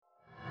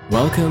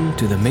Welcome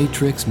to the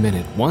Matrix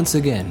Minute. Once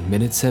again,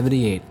 minute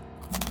 78.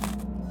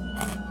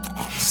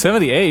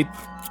 78?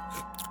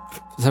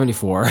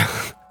 74.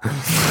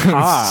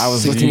 I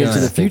was looking into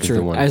the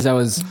future as I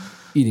was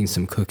eating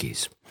some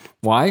cookies.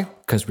 Why?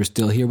 Because we're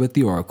still here with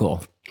the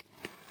Oracle.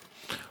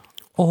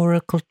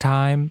 Oracle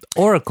time.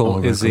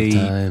 Oracle is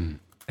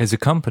a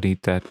company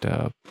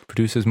that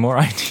produces more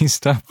IT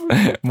stuff,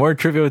 more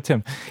trivia with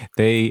Tim.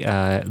 They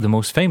the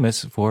most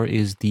famous for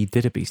is the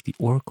database, the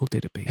Oracle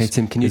database. Hey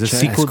Tim, can you check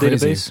a SQL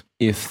database?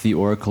 If the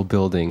Oracle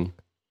building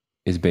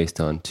is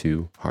based on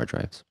 2 hard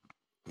drives?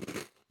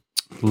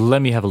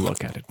 Let me have a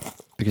look at it.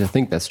 Because I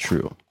think that's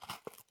true.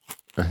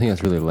 I think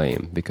that's really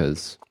lame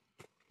because,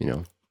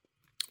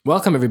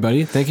 Welcome,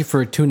 everybody. Thank you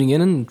for tuning in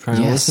and trying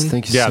to listen.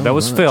 Thank you so much. That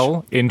was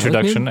Phil,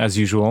 introduction as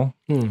usual.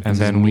 And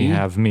then we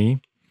have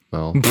me.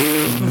 Well,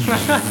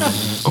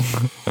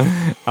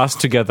 us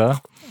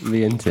together.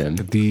 me and Tim.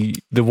 The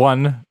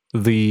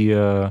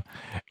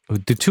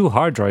 2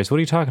 hard drives. What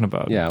are you talking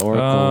about? Yeah,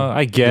 Oracle.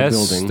 I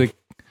guess the building.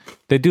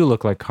 they do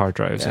look like hard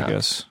drives. Yeah. I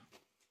guess.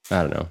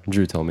 I don't know.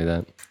 Drew told me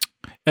that.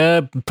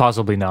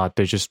 Possibly not.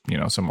 They're just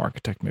some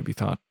architect maybe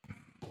thought.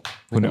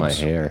 Who Look at knows?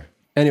 my hair.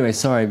 Anyway,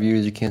 sorry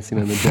viewers, you can't see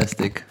my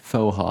majestic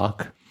faux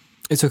hawk.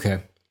 It's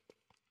okay.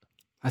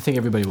 I think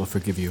everybody will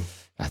forgive you.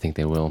 I think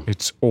they will.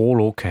 It's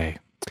all okay.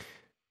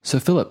 So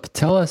Philip,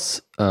 tell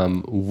us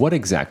what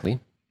exactly,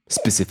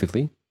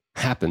 specifically,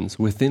 happens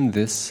within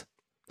this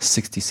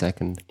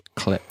 60-second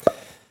clip.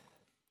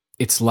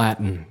 It's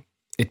Latin.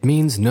 It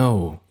means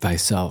know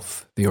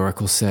thyself, the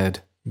Oracle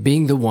said.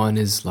 Being the one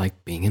is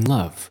like being in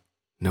love.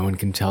 No one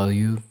can tell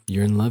you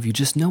you're in love, you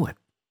just know it.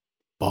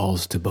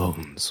 Balls to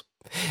bones.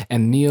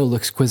 And Neo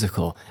looks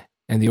quizzical,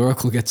 and the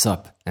Oracle gets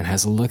up and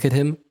has a look at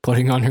him,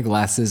 putting on her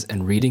glasses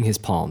and reading his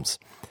palms.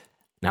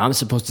 Now I'm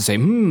supposed to say,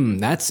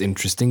 that's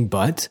interesting,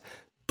 but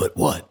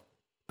what?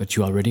 But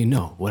you already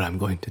know what I'm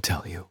going to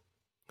tell you.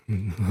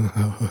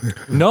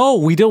 No,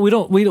 we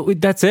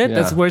don't. That's it. Yeah.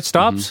 That's where it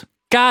stops.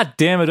 God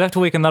damn it! I have to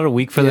wait another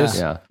week for this.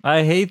 Yeah.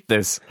 I hate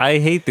this. I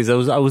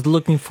was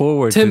looking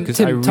forward to it.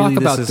 Tim, talk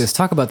about this.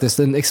 Talk about this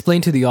and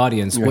explain to the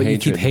audience Your what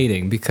hatred. you keep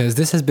hating, because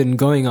this has been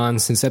going on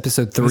since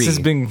episode 3. This has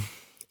been...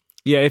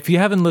 Yeah, if you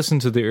haven't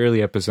listened to the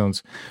early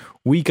episodes,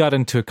 we got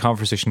into a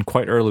conversation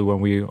quite early when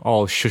we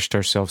all shushed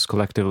ourselves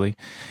collectively,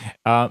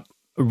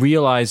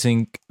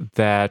 realizing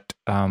that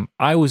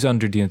I was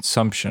under the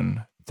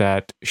assumption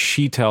that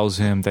she tells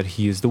him that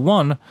he is the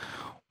one,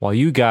 while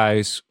you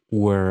guys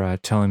were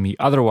telling me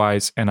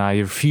otherwise, and I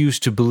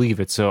refused to believe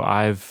it. So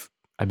I've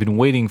been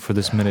waiting for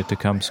this minute to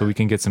come so we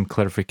can get some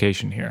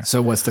clarification here.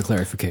 So what's the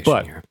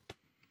clarification here?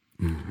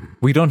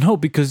 We don't know,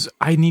 because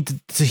I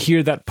need to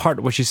hear that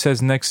part what she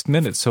says next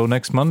minute. So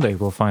next Monday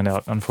we'll find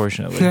out,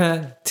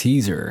 unfortunately.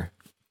 Teaser.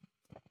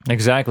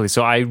 Exactly.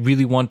 So I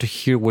really want to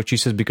hear what she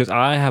says, because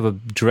I have a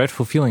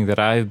dreadful feeling that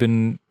I've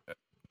been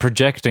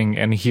projecting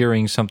and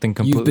hearing something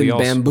completely You've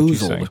been else.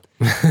 bamboozled.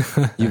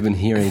 You've been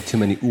hearing too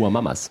many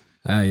mamas.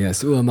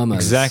 Yes. Ooh, mamas.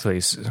 Exactly.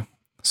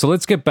 So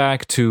let's get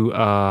back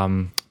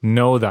to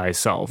know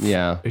thyself.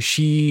 Yeah.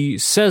 She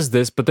says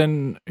this, but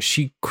then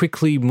she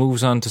quickly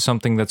moves on to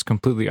something that's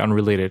completely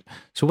unrelated.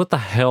 So what the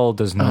hell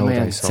does know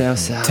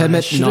thyself mean?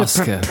 Temet I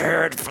noska.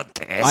 prepared for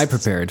this. I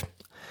prepared.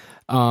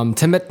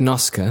 Temet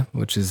noska,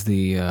 which is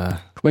the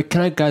Wait,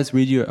 can I guys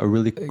read you a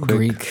really quick...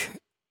 Greek...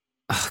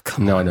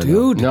 come No, on, no,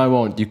 dude. No, I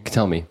won't. You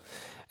tell me.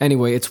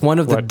 Anyway, it's one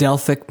of the What?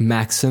 Delphic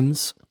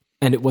maxims,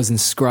 and it was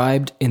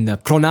inscribed in the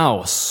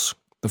pronaos,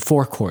 the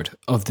forecourt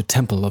of the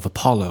temple of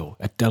Apollo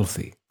at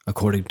Delphi,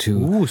 according to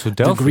Ooh, so the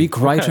Delphi. Greek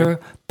Okay. writer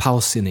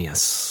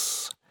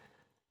Pausanias.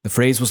 The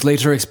phrase was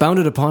later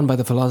expounded upon by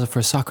the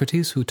philosopher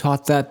Socrates, who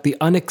taught that the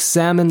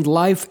unexamined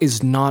life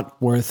is not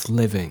worth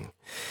living.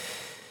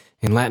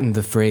 In Latin,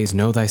 the phrase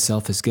know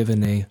thyself is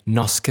given a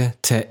nosce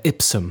te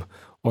ipsum,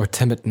 or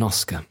temet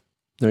nosca.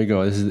 There you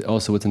go. This is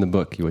also what's in the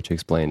book, which you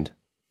explained.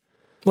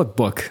 What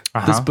book?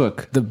 This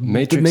book, The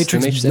Matrix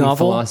and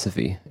novel?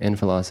 philosophy.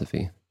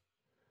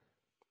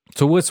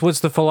 So what's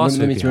the philosophy?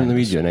 Let me behind read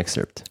this? you an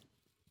excerpt.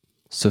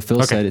 So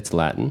Phil said it's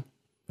Latin,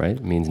 right?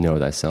 It means know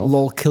thyself.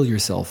 Lol, kill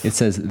yourself. It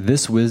says,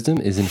 this wisdom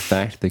is in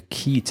fact the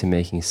key to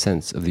making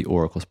sense of the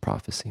oracle's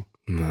prophecy.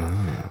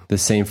 The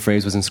same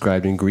phrase was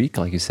inscribed in Greek,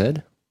 like you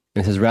said.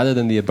 And it says, rather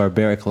than the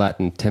barbaric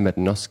Latin temet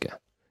nosca,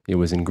 it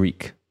was in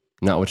Greek,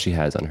 not what she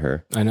has on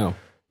her. I know.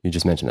 You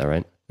just mentioned that,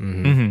 right?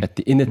 Mm-hmm.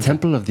 In the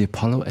temple of the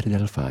Apollo at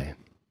Delphi.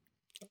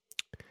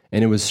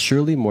 And it was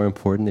surely more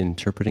important in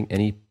interpreting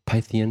any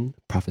Pythian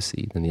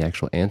prophecy than the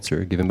actual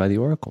answer given by the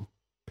oracle.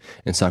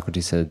 And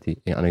Socrates said the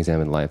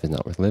unexamined life is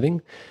not worth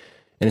living.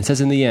 And it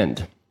says in the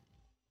end,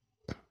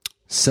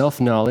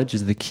 self-knowledge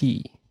is the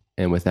key,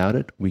 and without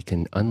it, we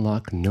can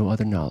unlock no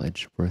other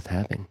knowledge worth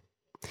having.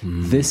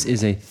 This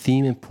is a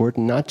theme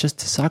important not just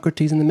to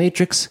Socrates and the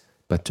Matrix,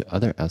 but to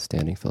other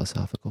outstanding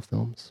philosophical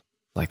films.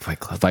 Like Fight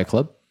Club. Fight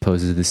Club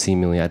poses the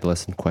seemingly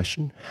adolescent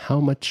question, how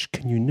much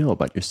can you know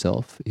about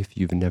yourself if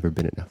you've never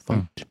been in a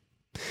fight?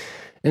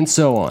 And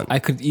so on. I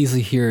could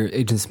easily hear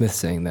Agent Smith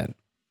saying that.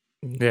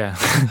 Yeah.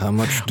 How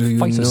much do you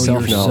know Fight some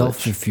yourself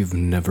self-knowledge. if you've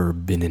never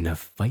been in a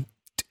fight?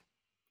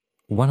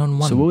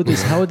 one-on-one. So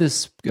how would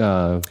this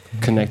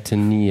connect to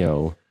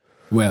Neo?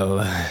 Well.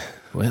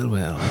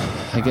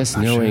 I guess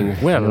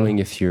knowing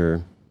if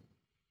you're...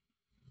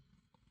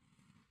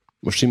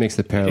 Well, she makes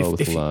the parallel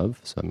with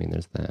love, so I mean,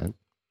 there's that.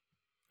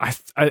 I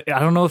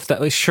don't know if that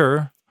was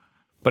sure,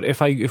 but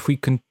if we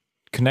can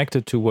connect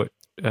it to what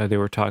they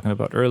were talking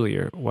about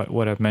earlier,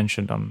 what I've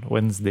mentioned on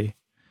Wednesday,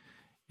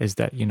 is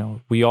that, you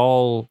know, we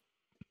all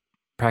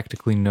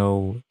practically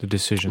know the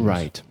decisions,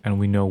 right, and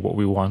we know what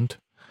we want,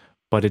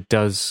 but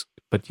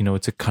you know,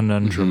 it's a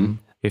conundrum. Mm-hmm.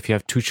 If you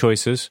have two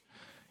choices,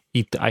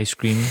 eat the ice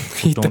cream,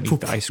 or don't eat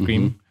the ice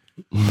cream.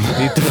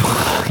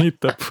 Eat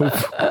the poop.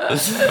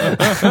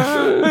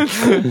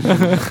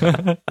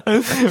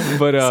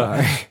 But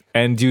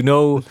and you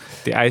know,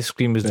 the ice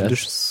cream is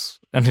delicious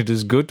and it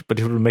is good, but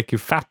it will make you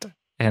fat.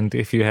 And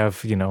if you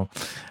have, you know,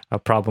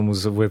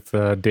 problems with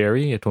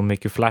dairy, it will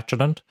make you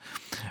flatulent.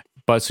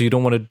 But so you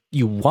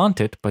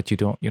want it, but you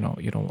don't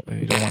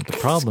want the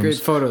problems. Great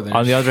photo there.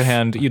 On the other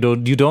hand, you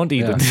don't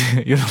eat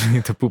it. You don't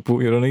eat the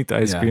poo-poo. You don't eat the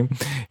ice cream.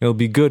 It'll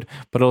be good,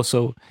 but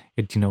also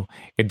it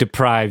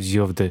deprives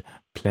you of the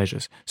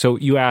pleasures. So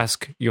you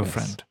ask your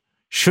friend,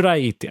 should I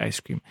eat the ice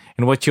cream?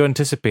 And what you're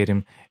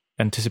anticipating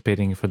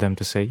for them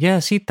to say,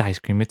 yes, eat the ice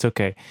cream. It's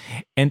okay.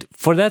 And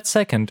for that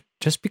second,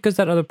 just because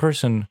that other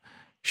person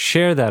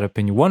share that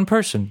opinion, one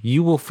person,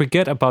 you will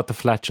forget about the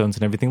flatulence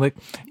and everything,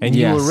 and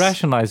you will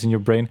rationalize in your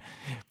brain,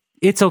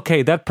 it's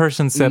okay, that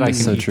person said I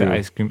can eat the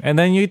ice cream, and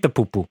then you eat the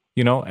poo-poo,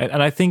 you know.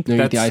 And I think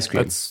eat the ice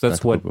cream.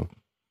 That's what poo-poo.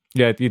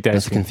 Yeah, eat the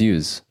ice cream.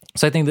 Confuse.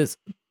 So I think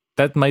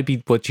that might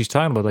be what she's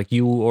talking about. Like,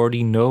 you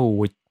already know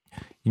what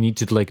you need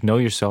to, like, know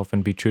yourself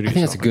and be true to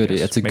yourself. I think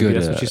that's a good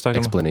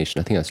explanation.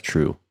 About. I think that's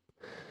true.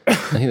 I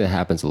think that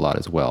happens a lot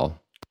as well.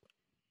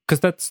 Because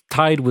that's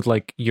tied with,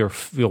 like,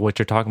 what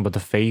you're talking about, the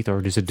faith,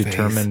 or is it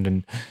determined?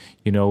 And,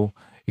 you know,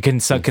 can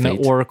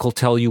an oracle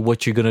tell you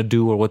what you're gonna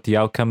do or what the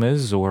outcome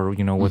is, or,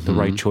 you know, what the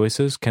right choice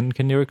is? Can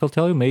the oracle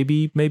tell you?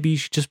 Maybe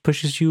she just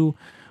pushes you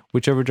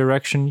whichever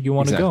direction you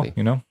want to go.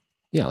 You know?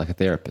 Yeah, like a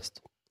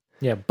therapist.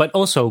 Yeah, but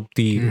also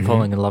the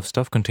falling in love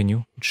stuff.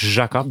 Continue,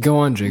 Jacob. Go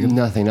on, Jacob.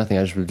 Nothing. I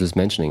was just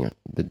mentioning it.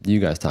 That you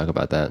guys talk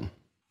about that.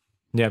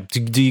 Yeah.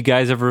 Do you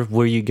guys ever?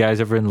 Were you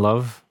guys ever in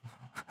love?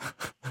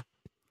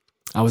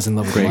 I was in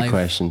love with life. Great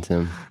question,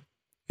 Tim.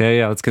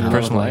 Yeah. Let's get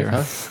personal here.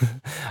 Huh?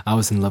 I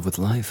was in love with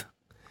life.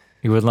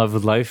 You were in love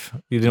with life?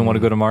 You didn't want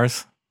to go to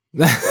Mars?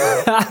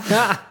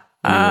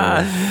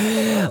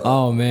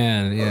 Oh,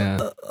 man, yeah.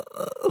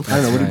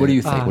 I don't know. What do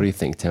you think? What do you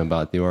think, Tim,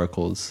 about the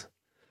oracle's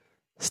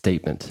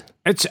statement?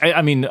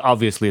 I mean,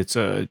 obviously, it's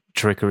a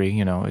trickery.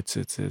 You know, it's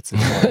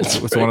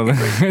one of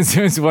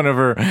it's one of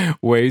her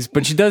ways.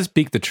 But she does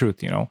speak the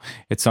truth. You know,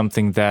 it's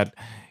something that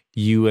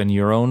you and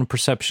your own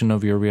perception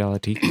of your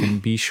reality can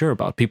be sure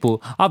about. People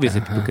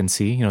can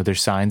see, you know,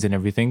 there's signs and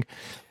everything,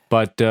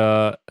 but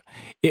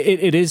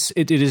it is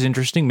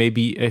interesting.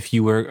 Maybe if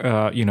you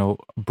were, you know,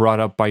 brought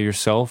up by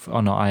yourself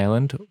on an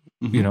island,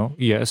 you know,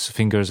 yes,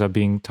 fingers are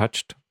being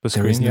touched. The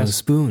screen, there is no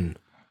spoon.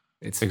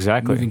 It's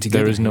exactly.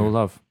 There is no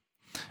love.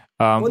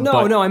 Well,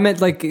 no, I meant,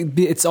 like,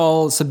 it's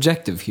all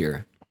subjective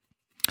here.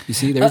 You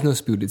see, there's no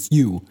spoon. It's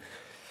you.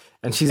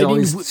 And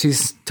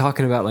she's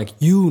talking about, like,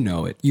 you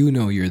know it. You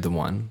know you're the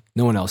one.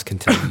 No one else can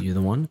tell you you're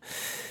the one.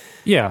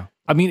 Yeah.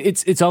 I mean,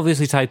 it's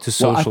obviously tied to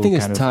social. Well, I think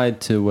it's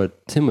tied to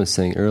what Tim was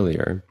saying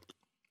earlier,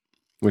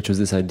 which was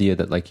this idea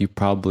that, like, you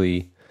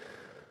probably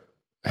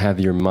have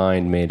your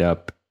mind made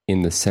up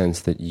in the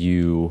sense that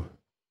you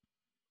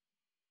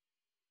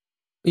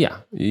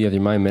have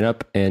your mind made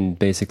up, and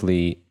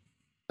basically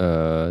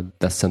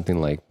that's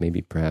something like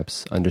maybe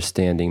perhaps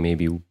understanding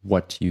maybe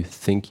what you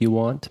think you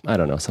want. I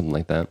don't know, something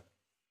like that.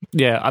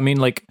 Yeah, I mean,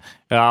 like,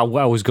 I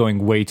was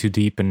going way too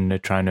deep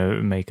and trying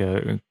to make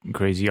a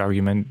crazy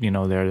argument, you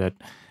know, there, that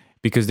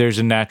because there's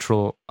a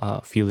natural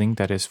feeling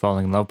that is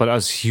falling in love, but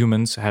us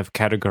humans have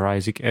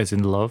categorized it as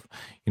in love.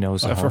 You know,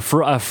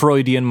 a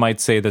Freudian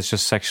might say that's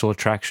just sexual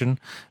attraction,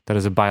 that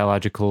is a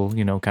biological,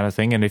 you know, kind of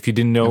thing. And if you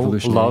didn't know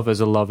love as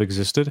a love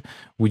existed,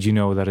 would you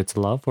know that it's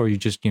love, or you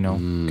just, you know,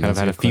 kind of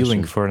had a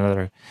feeling for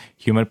another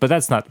human? But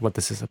that's not what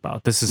this is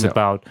about. This is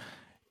about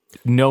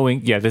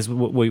knowing, this is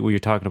what you're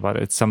talking about.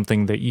 It's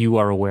something that you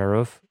are aware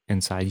of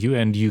inside you,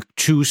 and you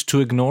choose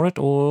to ignore it,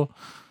 or,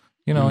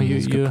 you know,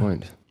 that's a good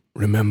point.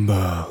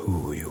 Remember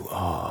who you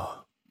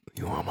are.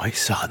 You are my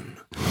son,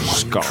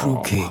 one true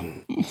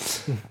king.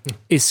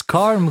 Is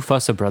Scar and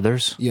Mufasa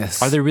brothers?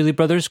 Yes. Are they really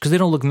brothers? Because they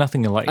don't look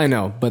nothing alike. I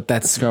know, but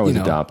that's Scar was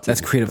adopted.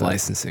 That's creative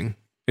licensing.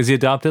 Is he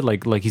adopted?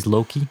 Like he's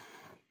Loki?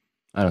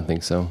 I don't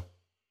think so.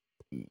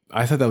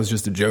 I thought that was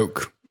just a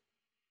joke.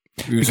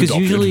 Because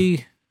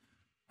usually,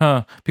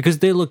 because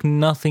they look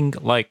nothing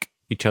like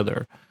each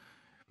other,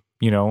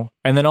 you know.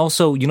 And then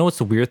also, you know what's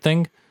the weird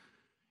thing?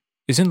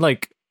 Isn't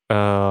like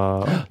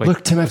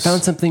look, Tim, I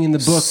found something in the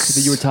book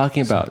that you were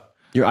talking about.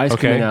 Your ice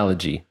cream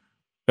analogy.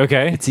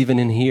 Okay. It's even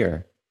in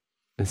here.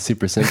 It's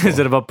super simple. Is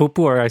it about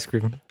poo-poo or ice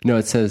cream? No,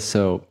 it says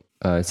so.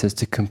 It says,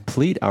 to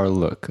complete our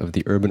look of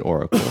the urban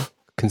oracle,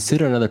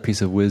 consider another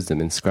piece of wisdom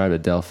inscribed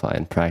at Delphi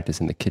and practice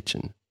in the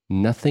kitchen.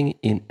 Nothing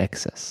in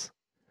excess.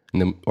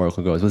 And the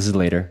oracle goes, well, this is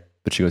later.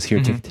 But she goes, here,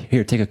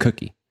 take a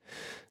cookie.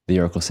 The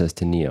oracle says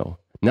to Neo,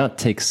 not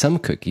take some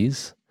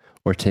cookies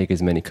or take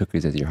as many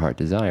cookies as your heart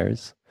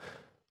desires.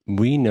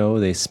 We know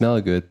they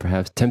smell good,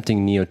 perhaps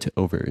tempting Neo to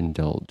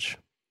overindulge.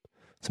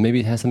 So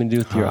maybe it has something to do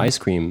with your ice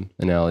cream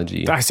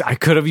analogy. I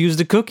could have used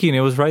a cookie and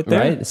it was right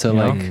there. Right? So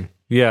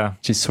yeah.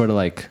 she's sort of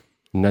like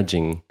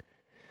nudging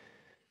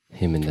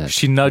him in that.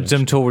 She nudged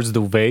him towards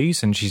the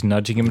vase and she's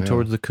nudging him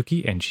towards the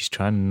cookie and she's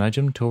trying to nudge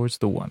him towards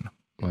the one.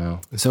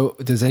 Wow. So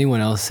does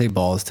anyone else say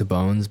balls to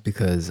bones?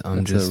 Because I'm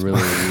That's just a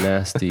really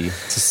nasty.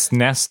 It's a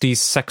nasty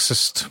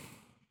sexist,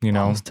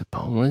 Balls to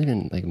bone. What does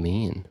it even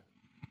mean?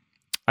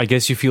 I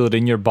guess you feel it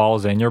in your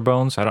balls and your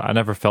bones. I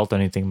never felt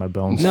anything in my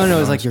bones. No,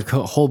 it's like your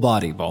whole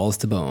body, balls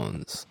to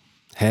bones,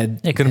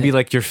 head. It could be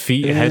like your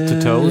feet, head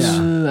to toes.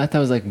 I thought it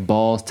was like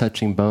balls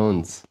touching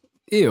bones.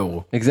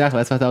 Ew. Exactly.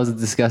 That's why I thought it was a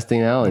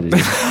disgusting analogy.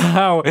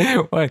 How?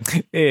 What?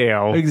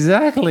 Ew.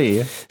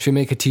 Exactly. Should we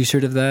make a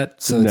T-shirt of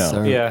that? So it's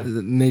our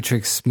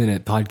Matrix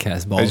Minute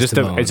podcast. Balls It's just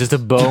to bones. it's just a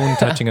bone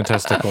touching a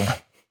testicle.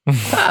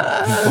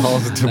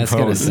 Balls to That's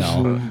gonna bones.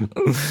 sell.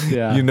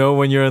 Yeah. You know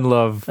when you're in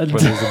love when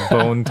there's a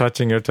bone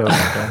touching your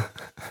testicle.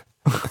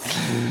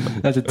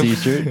 That's a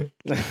T-shirt.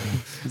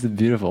 It's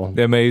beautiful.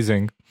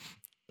 Amazing.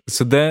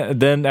 So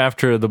then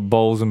after the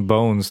balls and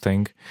bones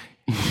thing,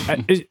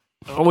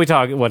 we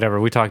talked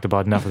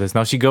about enough of this.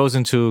 Now she goes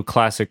into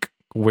classic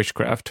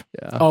witchcraft.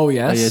 Yeah. Oh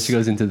yes. Yeah, she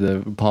goes into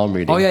the palm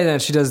reading. Oh yeah,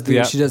 she does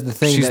the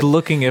thing. She's that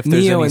looking if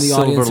there's Neo any and the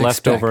silver audience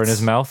left over in expects.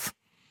 his mouth.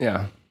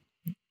 Yeah.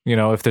 You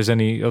know, if there's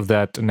any of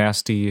that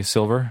nasty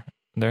silver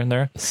there and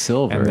there.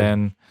 Silver. And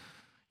then,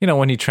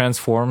 when he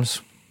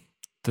transforms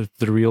the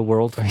real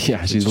world.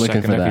 Yeah, she's just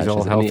looking checking for if that. he's all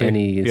She's, healthy.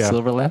 any Yeah.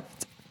 silver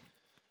left?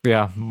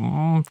 Yeah.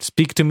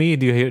 Speak to me.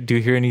 Do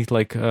you hear any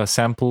like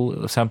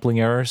sampling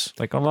errors?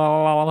 Like la,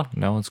 la, la, la.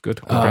 No, it's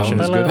good. Compression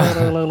is good.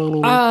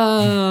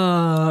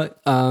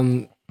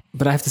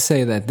 But I have to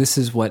say that this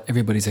is what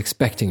everybody's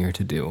expecting her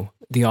to do.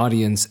 The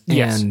audience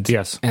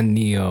and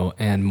Neo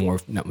and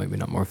maybe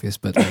not Morpheus,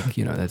 but like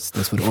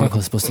that's what Oracle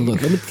is supposed to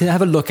look. Let me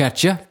have a look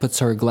at you. Puts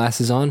her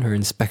glasses on, her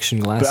inspection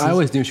glasses. But I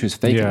always knew she was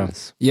faking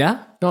this.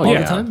 Yeah. Oh, All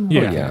yeah. the time.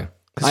 Yeah. Okay. Yeah.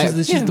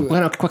 'Cause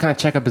what kind of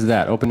checkup is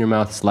that? Open your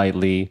mouth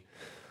slightly.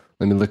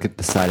 Let me look at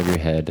the side of your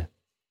head.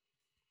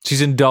 She's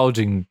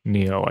indulging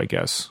Neo, I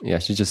guess. Yeah,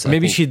 she just...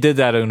 Maybe she did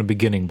that in the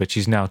beginning, but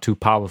she's now too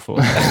powerful.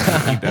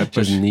 She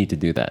doesn't need to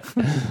do that.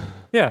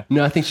 Yeah.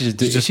 No, I think she's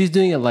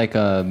doing it like,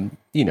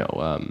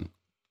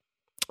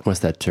 what's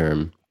that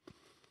term?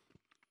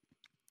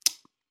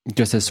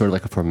 Just as sort of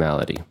like a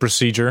formality.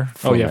 Procedure.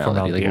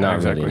 Formality. Like not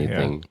exactly, really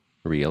anything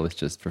real. It's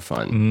just for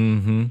fun.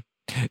 Mm-hmm.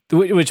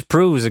 Which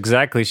proves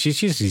exactly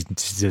she's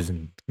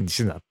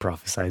not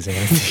prophesizing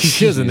anything.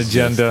 She has an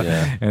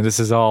agenda, and this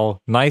is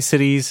all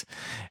niceties.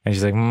 And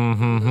she's like,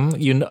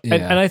 and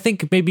I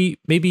think maybe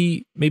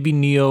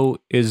Neo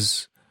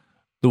is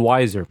the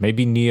wiser.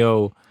 Maybe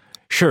Neo,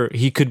 sure,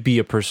 he could be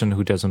a person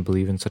who doesn't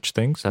believe in such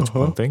things. That's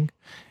one thing.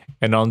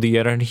 And on the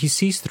other hand, he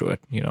sees through it.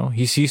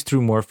 He sees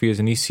through Morpheus,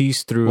 and he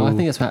sees through. Well, I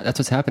think that's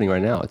what's happening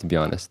right now. To be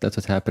honest, that's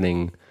what's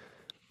happening.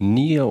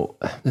 Neo.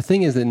 The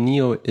thing is that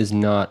Neo is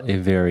not a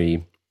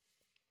very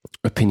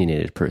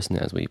opinionated person,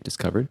 as we've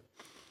discovered,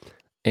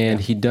 and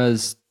he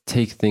does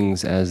take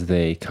things as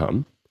they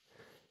come.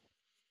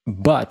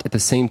 But at the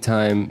same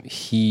time,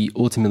 he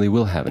ultimately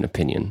will have an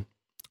opinion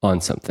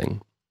on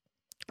something,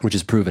 which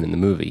is proven in the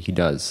movie. He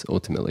does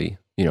ultimately,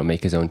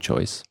 make his own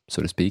choice,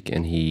 so to speak,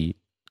 and he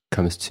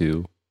comes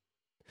to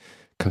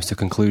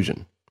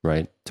conclusion,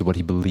 right, to what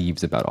he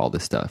believes about all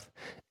this stuff.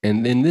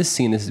 And in this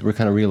scene, we're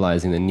kind of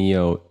realizing that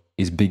Neo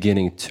is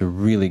beginning to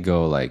really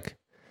go like,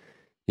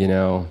 I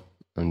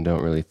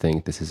don't really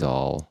think this is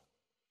all,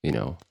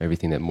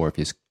 everything that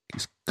Morpheus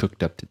is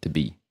cooked up to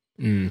be.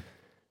 Mm.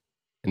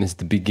 And this is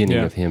the beginning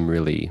of him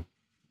really,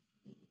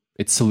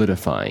 it's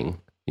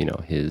solidifying,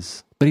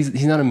 his, but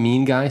he's not a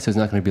mean guy, so he's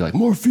not going to be like,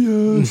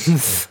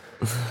 Morpheus!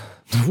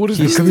 What is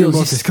this? Come here,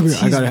 Morpheus, come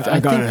here.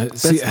 I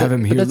gotta have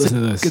him here. Listen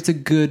to this. It's a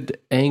good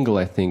angle,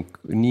 I think,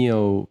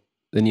 Neo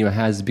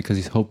has, because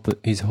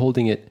he's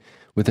holding it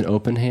with an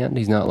open hand.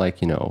 He's not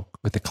like,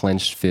 with a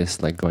clenched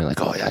fist, like going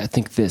like, oh yeah, I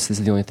think this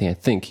is the only thing I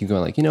think. He's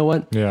going like, you know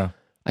what? Yeah.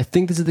 I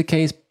think this is the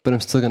case, but I'm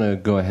still going to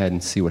go ahead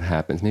and see what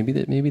happens. Maybe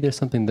there's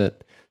something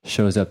that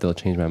shows up that'll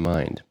change my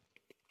mind.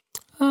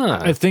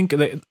 I think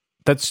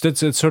that's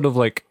it's sort of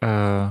like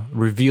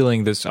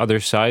revealing this other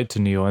side to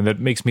Neo, and that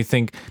makes me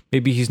think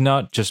maybe he's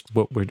not just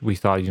what we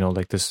thought,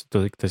 like this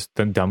the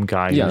dumb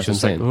guy who's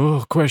just like,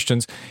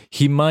 questions.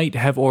 He might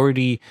have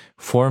already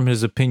formed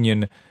his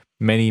opinion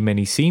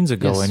many scenes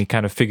ago, and he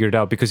kind of figured it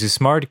out because he's a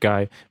smart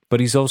guy,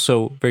 but he's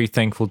also very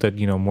thankful that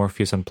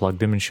Morpheus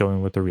unplugged him and showed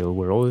him what the real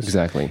world is.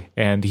 Exactly.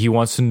 And he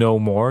wants to know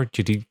more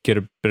to get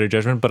a better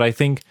judgment. But I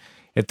think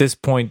at this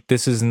point,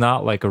 this is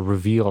not like a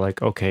reveal,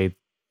 like, okay,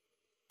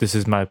 this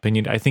is my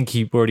opinion. I think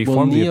he already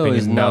formed Neo the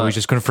opinion. Now he's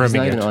just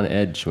confirming it. He's not even on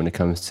edge when it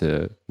comes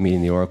to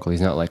meeting the Oracle. He's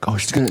not like, oh,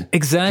 she's gonna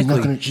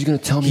she's gonna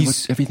tell me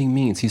what everything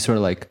means. He's sort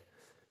of like,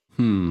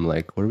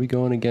 like, where are we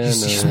going again?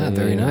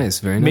 Very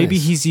nice. Maybe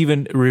he's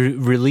even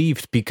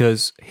relieved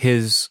because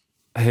his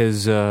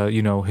his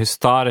his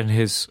thought and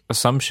his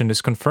assumption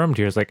is confirmed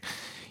here. It's like,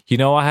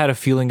 I had a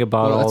feeling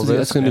about all this.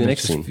 That's going to be the and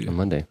next it's just- scene on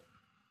Monday.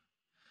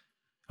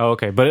 Oh,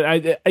 okay,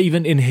 but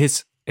even in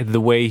the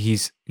way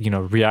he's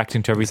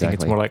reacting to everything,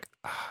 Exactly. it's more like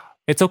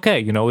it's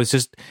okay. It's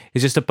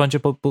just a bunch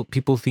of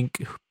people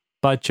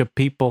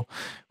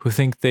who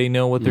think they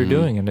know what they're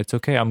doing, and it's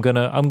okay. I'm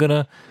gonna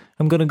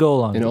go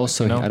along. And with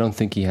also, it, I don't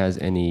think he has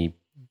any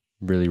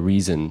really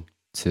reason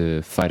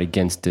to fight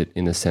against it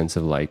in the sense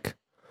of like,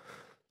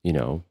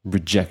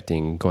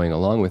 rejecting going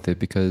along with it,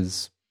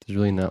 because there's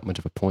really not much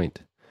of a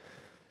point.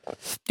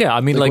 yeah.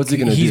 I mean, like what's he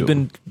gonna he's do?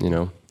 been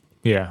Yeah.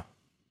 yeah.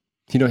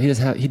 He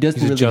doesn't He's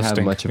really have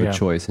adjusting, much of a yeah.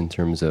 choice in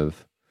terms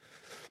of,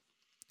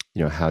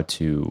 how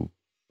to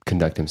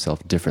conduct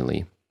himself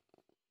differently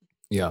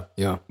Yeah,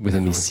 yeah.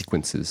 within these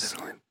sequences.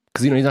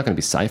 Because, he's not going to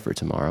be Cypher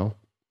tomorrow.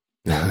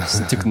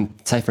 It took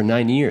Cypher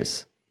 9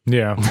 years.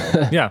 Yeah,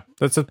 yeah,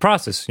 that's a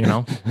process,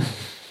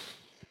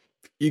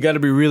 You got to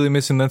be really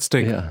missing that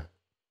steak. Yeah.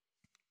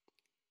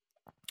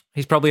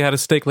 He's probably had a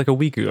steak like a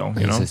week ago,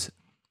 He says,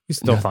 He's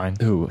still fine.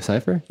 who,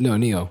 Cypher? No,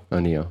 Neo. Oh,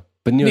 Neo.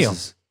 But Neo Neo.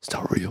 says, it's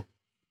not real.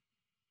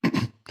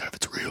 None of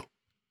it's real.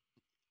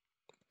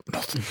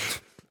 Nothing.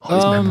 All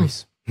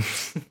these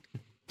memories.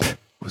 It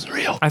wasn't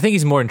real. I think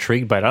he's more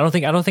intrigued by it. I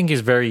don't think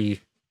he's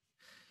very.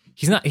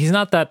 He's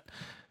not that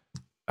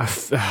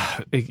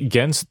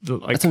against the,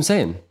 like. That's what I'm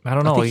saying. I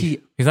don't know.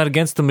 think He's not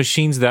against the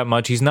machines that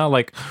much. He's not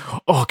like,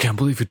 oh, I can't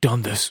believe you've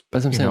done this.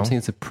 That's what I'm saying. I'm know? saying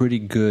it's a pretty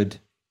good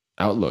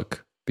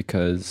outlook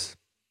because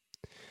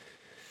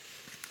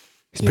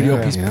he's pretty,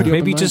 Yeah, he's yeah. pretty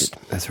Maybe open-minded.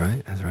 just That's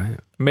right. That's right.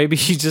 maybe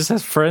he just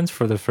has friends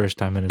for the first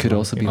time in his Could life,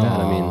 also be you that.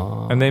 know? I mean,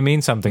 Aw. And they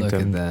mean something Look to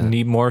at him. that.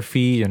 Need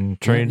Morphe and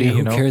Trinity. Yeah,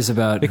 who They cares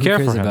about care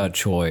for him.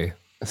 Choi?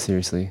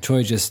 seriously.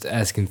 Choi just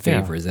asking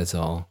favors. That's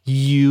all.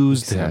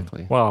 Used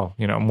Exactly. him. Well,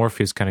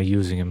 Morphe is kind of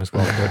using him as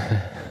well.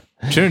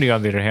 But Trinity,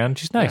 on the other hand,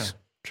 she's nice.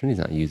 Trinity's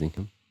not using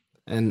him.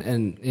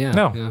 And yeah,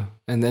 No. yeah.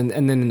 And then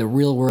in the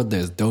real world,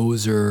 there's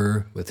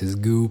Dozer with his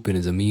goop and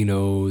his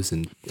aminos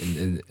and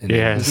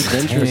Yes. his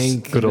Adventures,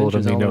 tank. Good old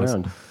adventures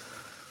all aminos.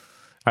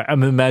 around.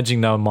 I'm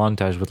imagining now a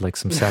montage with like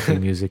some sappy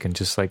music and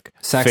just like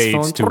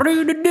Saxophone. fades to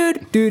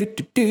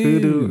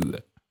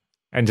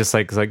and just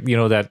like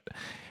that.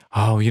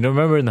 Oh,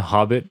 remember in The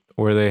Hobbit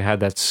where they had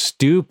that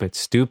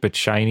stupid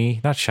shiny,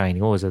 not shiny.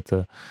 What was it?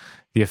 The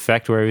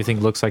effect where everything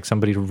looks like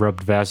somebody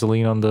rubbed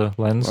Vaseline on the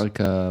lens. Like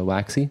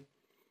waxy.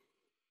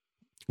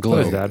 Glow.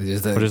 What is that?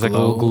 Is that Or just like a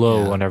little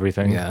glow yeah. on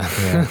everything. Yeah.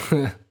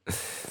 Filter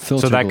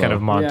So that glow. kind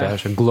of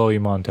montage, a glowy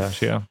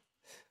montage, yeah.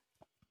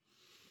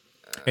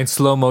 In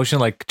slow motion,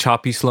 like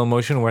choppy slow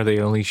motion, where they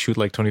only shoot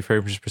like 20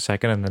 frames per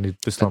second, and then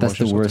the slow That's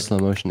motion. the worst slow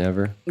motion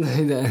ever.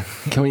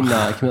 Can we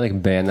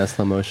like ban that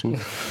slow motion?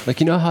 Like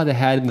how they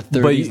had in the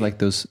 30s, like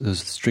those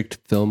strict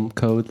film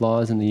code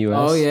laws in the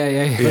US. Oh yeah.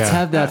 Yeah. Let's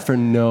have that for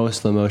no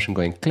slow motion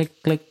going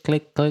click click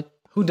click click.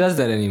 Who does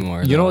that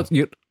anymore? You know though?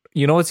 what?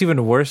 You know what's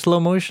even worse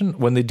slow motion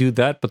when they do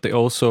that, but they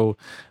also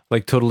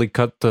like totally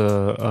cut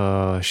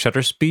the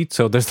shutter speed.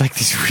 So there's like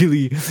these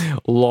really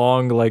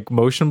long like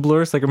motion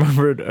blurs. Like I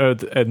remember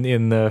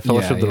in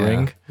Fellowship of the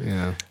Ring.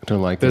 Yeah. I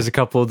don't like There's this. a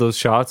couple of those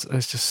shots.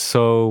 It's just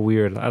so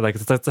weird. I like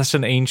that's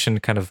an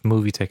ancient kind of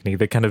movie technique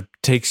that kind of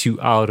takes you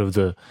out of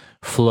the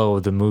flow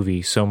of the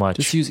movie so much.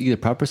 Just use either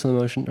proper slow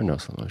motion or no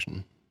slow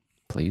motion,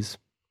 please.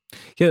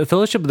 Yeah,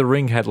 Fellowship of the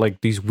Ring had like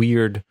these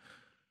weird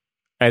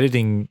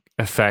editing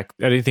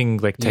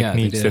like Yeah, they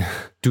techniques did. that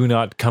do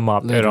not come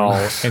up at Later all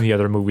on. in the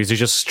other movies. They're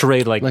just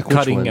straight like Like which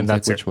cutting ones? and Like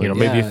that's which it. ones?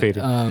 Maybe Yeah, a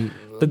faded.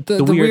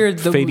 The weird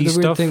fadey the weird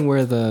stuff. thing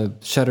where the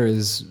shutter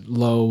is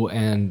low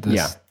and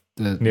Yeah.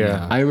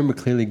 Yeah. I remember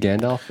clearly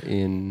Gandalf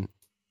in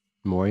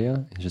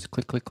Moria. It's just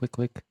click click click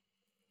click.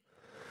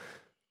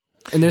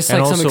 And there's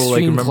And like some also, like,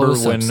 extreme remember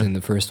close-ups when- in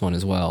the first one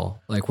as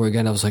well. Like where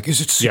again I was like,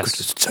 is it secret? Yes.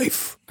 Is it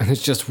safe? And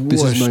it's just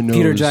This is whoosh, my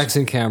Peter nose.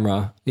 Jackson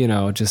camera.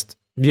 Just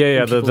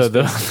Yeah, in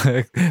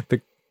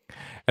the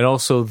and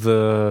also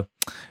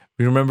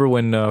you remember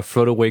when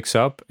Frodo wakes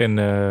up in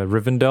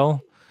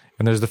Rivendell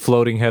and there's the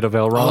floating head of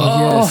Elrond?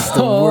 yes,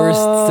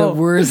 the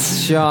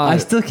worst shot. I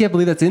still can't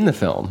believe that's in the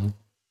film.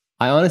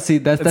 I honestly,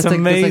 that's It's like,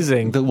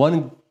 amazing. That's like the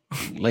one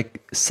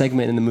like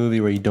segment in the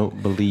movie where you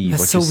don't believe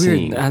That's what so you're weird.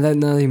 seeing. Now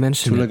that you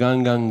mention it,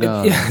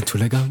 Tulaganganga. yeah,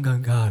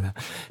 Tulagangangana.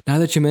 Now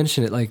that you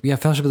mention it, like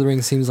Fellowship of the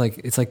Ring seems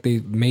like it's like they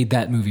made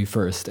that movie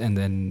first, and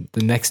then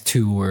the next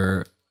two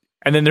were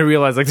And then they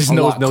realize like there's A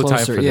no lot time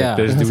closer, for yeah.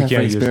 that. That's We not for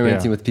can't use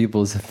experimenting yeah. with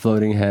people's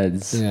floating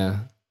heads, yeah.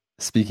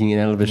 speaking in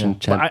Elvish But I-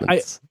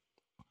 enchantments.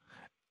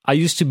 I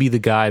used to be the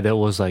guy that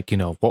was like,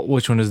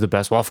 which one is the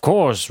best? Well, of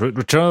course,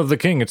 Return of the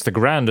King. It's the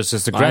grandest.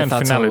 It's the I grand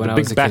thought so finale, when the I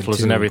was big a kid battles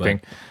too, and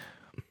everything.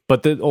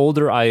 But the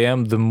older I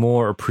am, the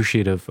more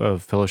appreciative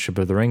of Fellowship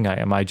of the Ring I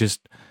am.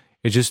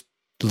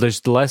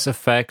 There's less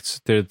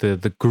effects.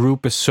 The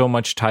group is so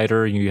much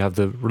tighter. You have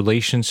the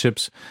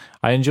relationships.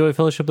 I enjoy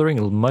Fellowship of the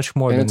Ring much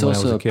more And than it's when I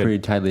was also a a kid. pretty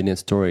tightly knit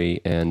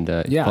story, and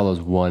it Yeah.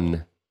 follows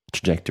one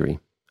trajectory.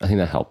 I think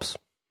that helps.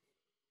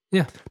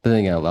 Yeah. But then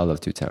again, I love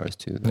Two Towers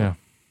too. Though. Yeah.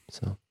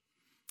 So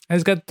And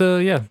it's got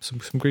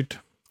some great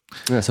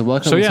Yeah, so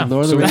welcome So to yeah,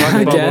 Lord of so the we Rings.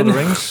 talked about Again? Lord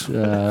of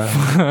the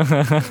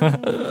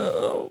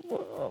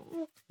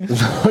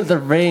Rings. Lord of the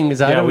Rings.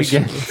 How Yeah, do we we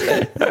should-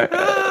 get?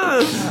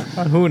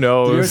 Who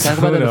knows? Did we ever talk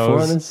about Who that before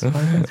on knows? this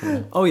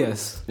podcast? Oh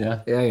yes. Yeah.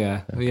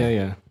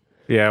 Yeah.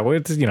 Yeah, well,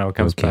 it's, it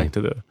comes Okay. back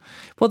to the.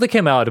 Well, they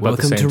came out about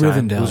Welcome the to same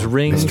time. Rivendell, It was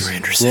Rings. Mr.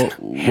 Anderson.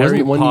 Well,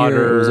 Harry wasn't one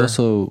year? It was Potter.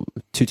 also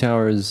Two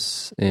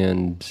Towers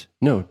and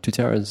Two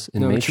Towers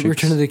in No, Matrix.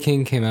 Return of the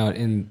King came out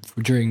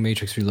during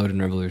Matrix Reloaded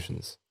and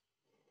Revolutions.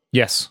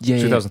 Yes, Yeah,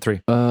 yeah.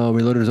 2003.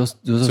 Reloaded was also,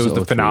 So it was the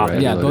 03, finale.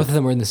 right? Yeah, Reloaded. both of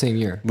them were in the same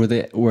year.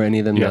 Were any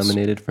of them Yes.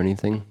 nominated for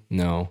anything?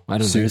 No, I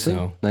don't Seriously?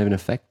 think so. Not even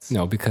effects?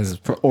 No, because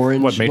For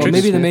Orange? What, Matrix? well,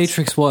 maybe the Smiths?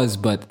 Matrix was,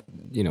 but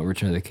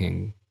Return of the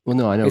King. Well,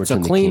 no, I know. It's a Return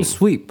of the clean King.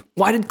 sweep.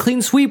 Why did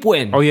Clean Sweep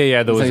win? Oh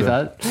yeah, there Is was.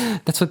 that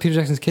that? That's what Peter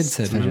Jackson's kid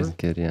said. Peter Remember?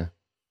 Jackson's kid, yeah.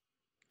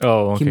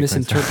 Oh, okay. He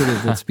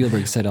misinterpreted what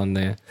Spielberg said at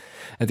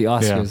the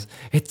Oscars.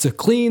 It's a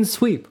clean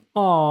sweep.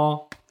 Aw,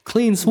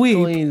 clean sweep.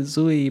 Clean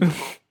sweep.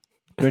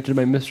 Directed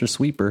by Mr.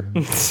 Sweeper.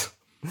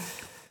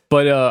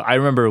 But I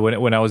remember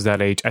when I was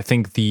that age, I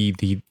think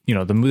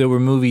there were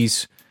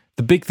movies.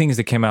 The big things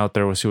that came out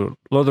there was Lord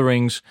of the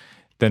Rings.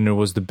 Then there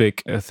was the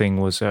big thing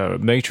was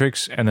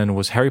Matrix, and then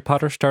was Harry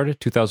Potter started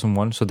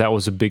 2001. So that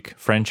was a big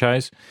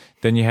franchise.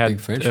 Then you had Big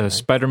franchise.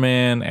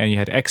 Spider-Man, and you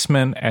had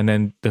X-Men, and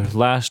then the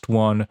last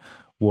one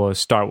was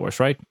Star Wars,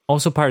 right?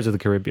 Also Pirates of the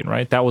Caribbean,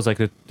 right? That was like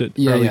the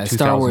early 2000s.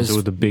 Star Wars They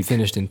were the big.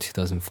 finished in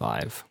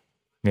 2005.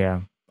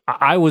 Yeah.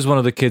 I was one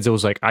of the kids that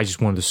was like, I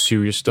just wanted the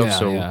serious stuff. Yeah,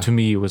 so yeah. to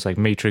me, it was like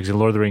Matrix and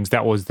Lord of the Rings.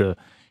 That was the.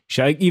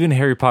 Even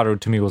Harry Potter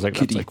to me was like,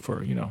 Kitty. that's like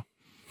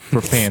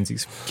for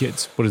pansies,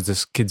 kids. What is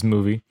this kids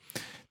movie?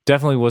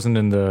 Definitely wasn't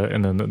in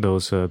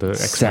those the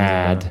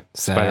X-Men, Sad.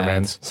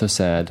 Spider-Mans. So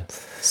sad.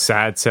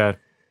 Sad.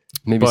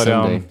 Maybe But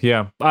someday.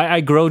 yeah,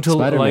 I grow to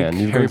Spider-Man.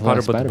 like You've Harry grown to like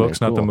Potter, but the Spider-Man.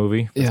 books, not the Cool.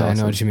 movie. Yeah, I awesome.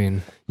 know what you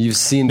mean. You've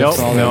seen the Nope,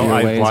 fall no, of your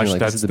I've ways, and watched you're like,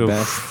 that's this is the the-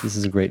 best. This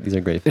is great. These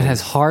are great It films.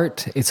 has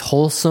heart. It's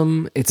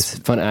wholesome. It's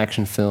a fun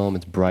action film.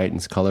 It's bright.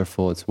 It's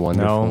colorful. It's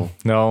wonderful.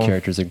 No,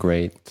 Characters are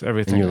great. it's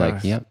everything. And you're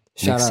like, yep.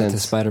 Shout makes out to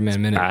sense.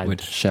 Spider-Man Minute, Bad.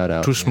 which Shout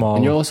out. Too small.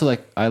 And you're also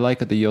like, I like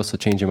that you also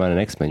change your mind on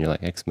X-Men. You're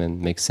like,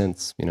 X-Men makes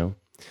sense,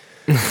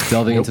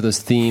 Delving into those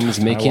themes,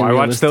 making I it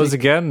watched those realistic.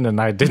 again, and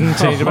I didn't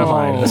change my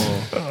mind.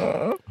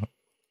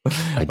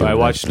 I, But I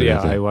watched, don't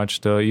I believe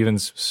watched even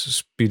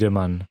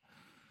Spiderman.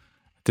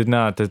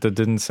 That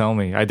didn't sell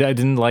me. I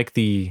didn't like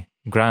the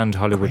grand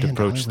Hollywood Grand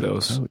approach to Hollywood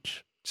those.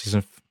 approach. Which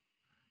isn't-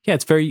 yeah,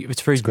 it's very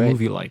great.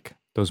 movie like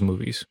those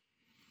movies.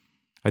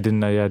 I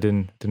didn't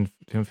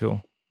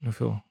feel.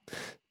 So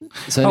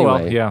Oh anyway,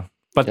 well, yeah.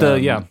 But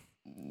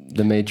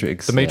The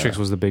Matrix. the Matrix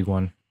was the big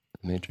one.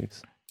 The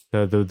Matrix.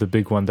 The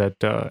big one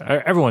that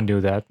everyone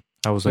knew that.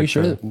 I was Are you like,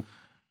 sure?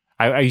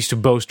 I used to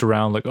boast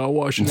around like, oh,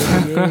 watching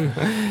it.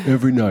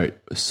 Every night.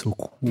 It's so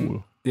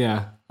cool.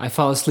 yeah, I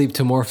fall asleep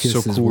to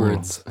Morpheus's So cool.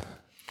 words.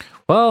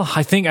 Well,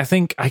 I think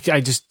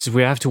I just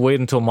we have to wait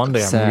until Monday.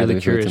 Sad I'm we really have to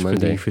wait curious till for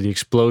Monday. the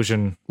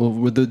explosion. Well,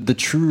 with the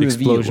true reveal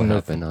Explosion will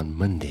of- happen on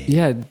Monday.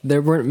 Yeah,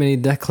 there weren't many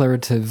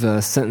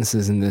declarative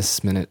sentences in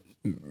this minute.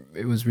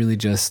 It was really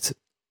just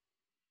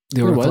the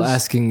There Oracle was.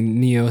 asking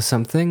Neo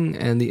something,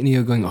 and the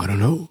Neo going, "I don't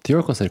know." The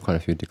Oracle said quite a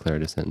few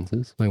declarative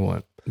sentences. Like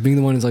what? Being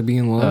the one is like being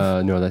in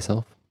love. Know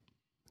thyself.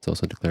 It's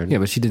also declarative. Yeah,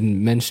 but she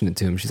didn't mention it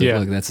to him. She's Yeah.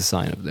 like, "Look, that's a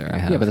sign up there. I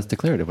have." Yeah, but that's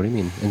declarative. What do you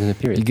mean? And then a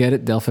period. you get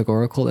it, Delphic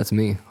Oracle. That's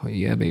me. Oh,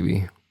 yeah,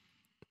 baby.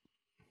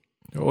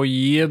 Oh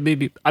yeah,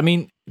 baby. I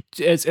mean,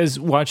 as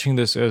watching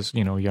this as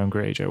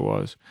younger age, I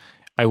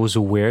was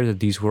aware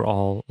that these were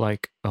all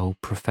like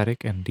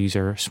prophetic, and these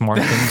are smart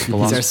things.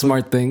 These are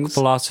smart things.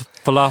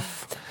 Philosophical.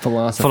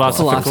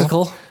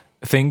 Philosophical.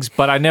 things,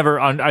 but I never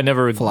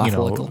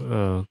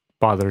Philosophical.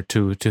 bothered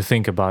to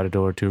think about it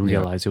or to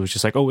realize it was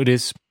just like, oh, it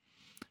is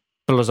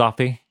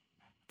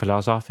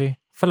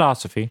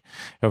philosophy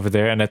over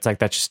there, and it's like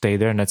that should stay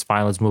there, and that's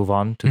fine. Let's move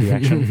on to the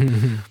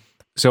action.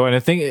 So, and I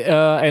think,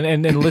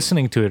 and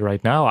listening to it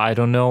right now, I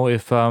don't know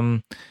if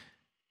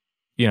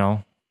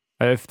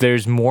if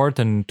there's more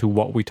than to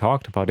what we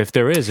talked about. If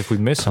there is, if we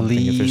missed something,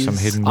 if there's some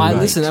Please. hidden.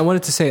 Listen, I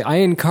wanted to say, I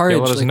encourage,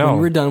 let us like, know. when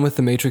we're done with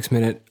the Matrix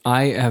Minute,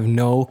 I have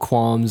no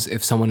qualms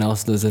if someone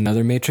else does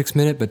another Matrix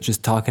Minute, but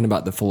just talking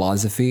about the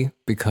philosophy,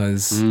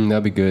 because,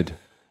 That'd be good.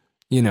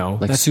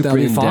 like super that'll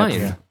be in-depth. fine.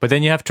 Yeah. But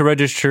then you have to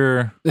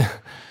register.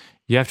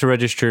 You have to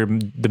register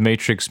the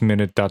Matrix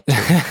Minute.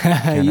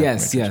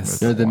 Yes,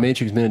 yes. No, the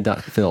Matrix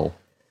Minute.phil.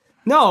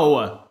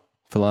 No!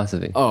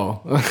 Philosophy.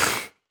 Oh.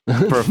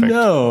 Perfect.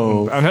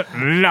 No. No.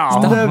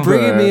 Stop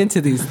bringing me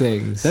into these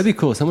things. That'd be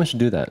cool. Someone should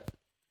do that.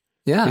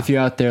 Yeah. If you're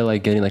out there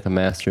like getting like a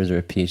master's or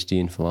a PhD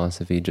in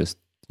philosophy, just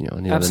the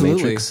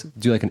Absolutely. Matrix,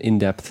 do like an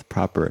in-depth,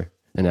 proper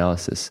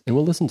analysis, and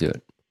we'll listen to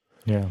it.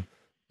 Yeah.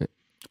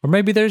 Or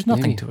maybe there's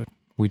nothing Maybe. to it.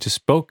 We just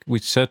spoke. We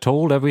said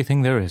told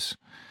everything there is.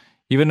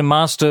 Even the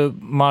Master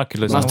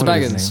Marculus. Master what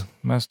is his Baggins. name?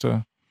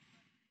 Master.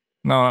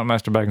 No, not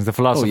Master Baggins. The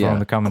philosopher on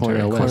the commentary.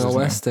 Cornel West. Cornel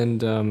West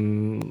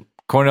and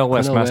Cornel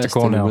West. Master West and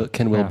Cornel.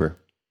 Ken Yeah. Wilber.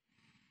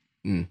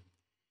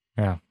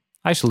 Yeah.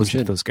 I should listen should.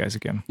 to those guys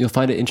again. You'll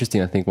find it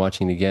interesting, I think,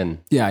 watching it again.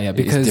 yeah, It's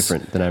because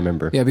different than I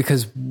remember. Yeah,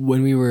 because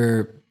when we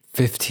were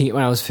 15.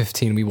 When I was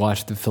 15, we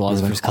watched the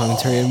Philosopher's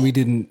Commentary, and we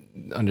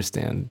didn't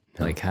understand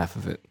like half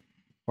of it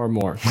or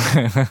more.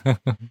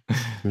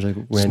 There's like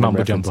random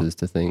mumbo jumbo. references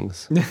to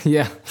things.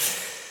 Yeah.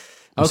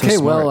 so Okay.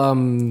 smart. Well,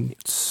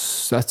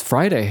 that's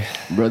Friday,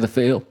 Brother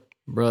Phil,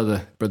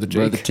 brother Jake.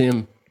 Brother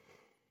Tim,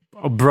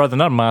 Oh, brother,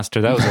 not master.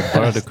 That was a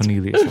brother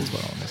Cornelius as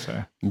well. I wanna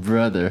say.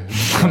 brother.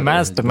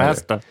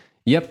 Master.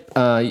 Yep.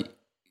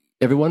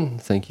 Everyone,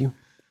 thank you.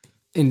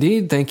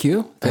 Indeed. Thank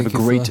you. Thank Have a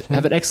you great, for-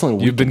 have an excellent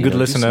week. You've been good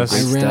listeners.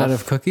 I ran out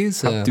of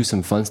cookies. Do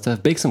some fun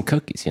stuff. Bake some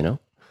cookies.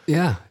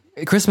 Yeah.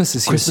 Christmas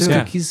is here Christmas soon.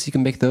 Yeah. cookies. You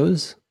can make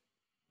those.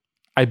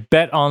 I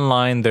bet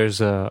online there's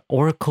a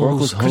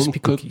Oracle's home crispy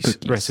cooked cookies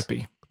cookies.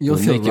 recipe. You'll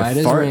It'll feel make you right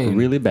as fart rain.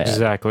 really bad.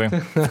 Exactly.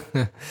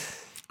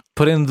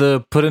 Put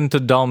into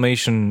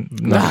Dalmatian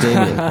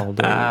Macadamia. all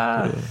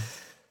the-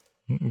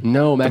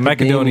 No, the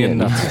Macedonian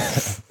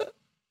nuts.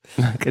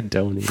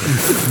 Macedonia.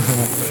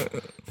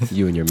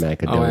 You and your All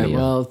Macedonia. right.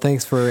 Well,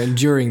 thanks for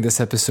enduring this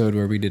episode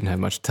where we didn't have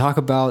much to talk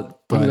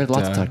about. But But we had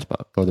lots to talk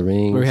about. Lord of the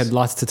Rings. We had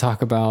lots to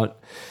talk about.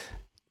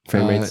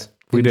 frame rates.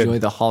 We did. Enjoy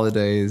the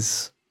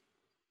holidays.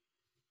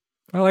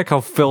 I like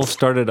how Phil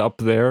started up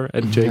there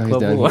at Jake Now he's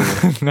level.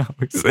 down Now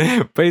he's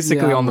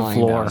basically Yeah, on I'm the lying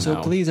floor. down. So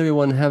now. please,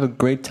 everyone, have a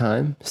great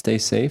time. Stay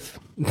safe.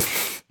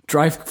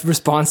 Drive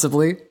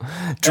responsibly.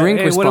 Drink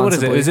Hey, responsibly. what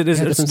is it? Is it Yeah, it's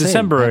that's what I'm saying.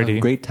 December Have already?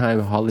 A great time,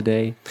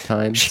 holiday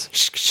times.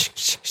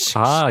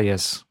 Ah,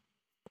 yes.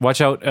 Watch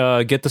out.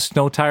 Get the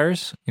snow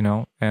tires.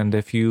 And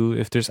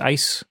if there's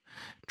ice,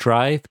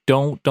 drive.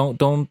 Don't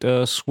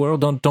swirl.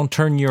 Don't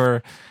turn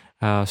your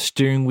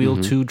steering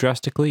wheel too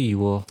drastically. You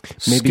will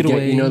Maybe skid get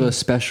away. those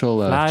special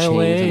Fly chains on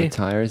away. the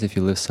tires if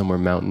you live somewhere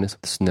mountainous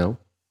with snow.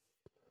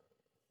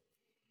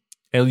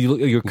 And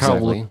your car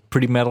will Exactly. look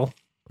pretty metal.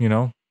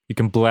 You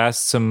can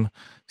blast some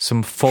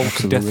folk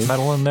Absolutely. death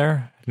metal in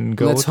there and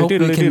go. Let's hope we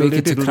can make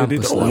it to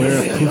Krampus.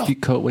 Wear a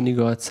poofy coat when you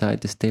go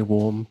outside to stay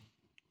warm.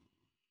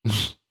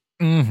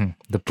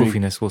 The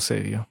poofiness will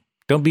save you.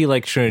 Don't be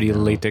like Trinity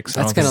latex.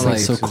 I That's don't gonna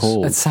think like so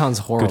cold. That sounds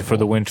horrible. Good for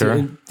the winter.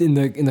 In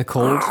the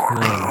cold.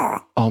 No.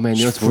 Oh man,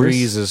 you know it what's worse?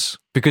 freezes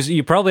because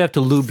you probably have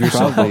to lube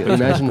yourself. Probably. up if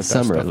you Imagine put that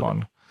summer. stuff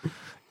on.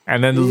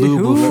 And then the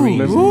lube will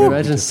freeze.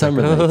 Imagine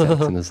summer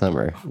latex in the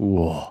summer.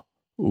 Whoa.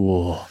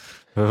 Whoa.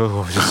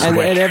 Oh, just And,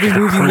 sweat. and every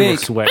move you Pool of make,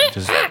 sweat.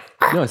 Just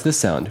No, it's this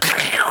sound.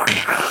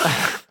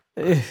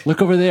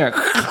 Look over there.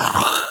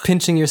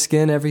 pinching your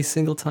skin every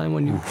single time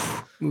when you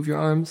move your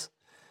arms.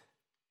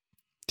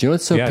 Do you know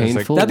what's so Yeah, it's like-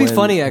 painful? That'd be when-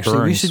 funny, actually.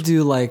 We burns. should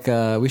do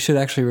we should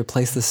actually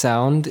replace the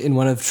sound in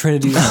one of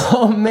Trinity's.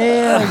 Oh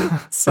man,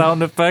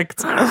 sound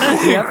effect.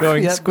 Yep,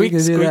 Going yep, we squeak, can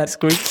do squeak, that.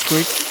 squeak,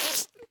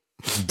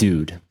 squeak.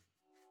 dude,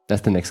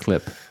 that's the next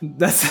clip.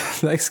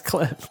 That's the next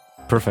clip.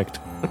 Perfect.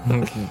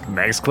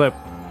 Next clip.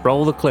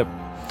 Roll the clip.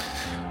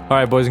 All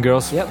right, boys and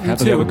girls. Yep, you Have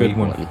too. a good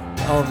one.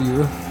 All of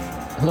you.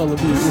 All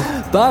of you.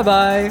 Bye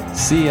bye.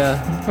 See ya.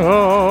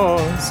 Oh,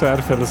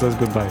 sad fella says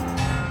goodbye.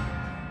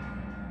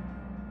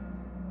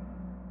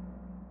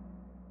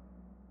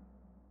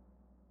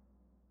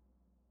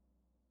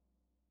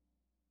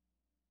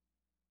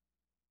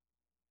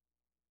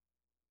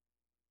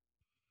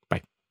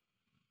 Bye.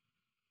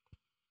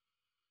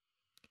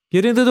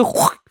 Get into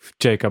the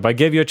Jacob. I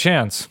gave you a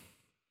chance.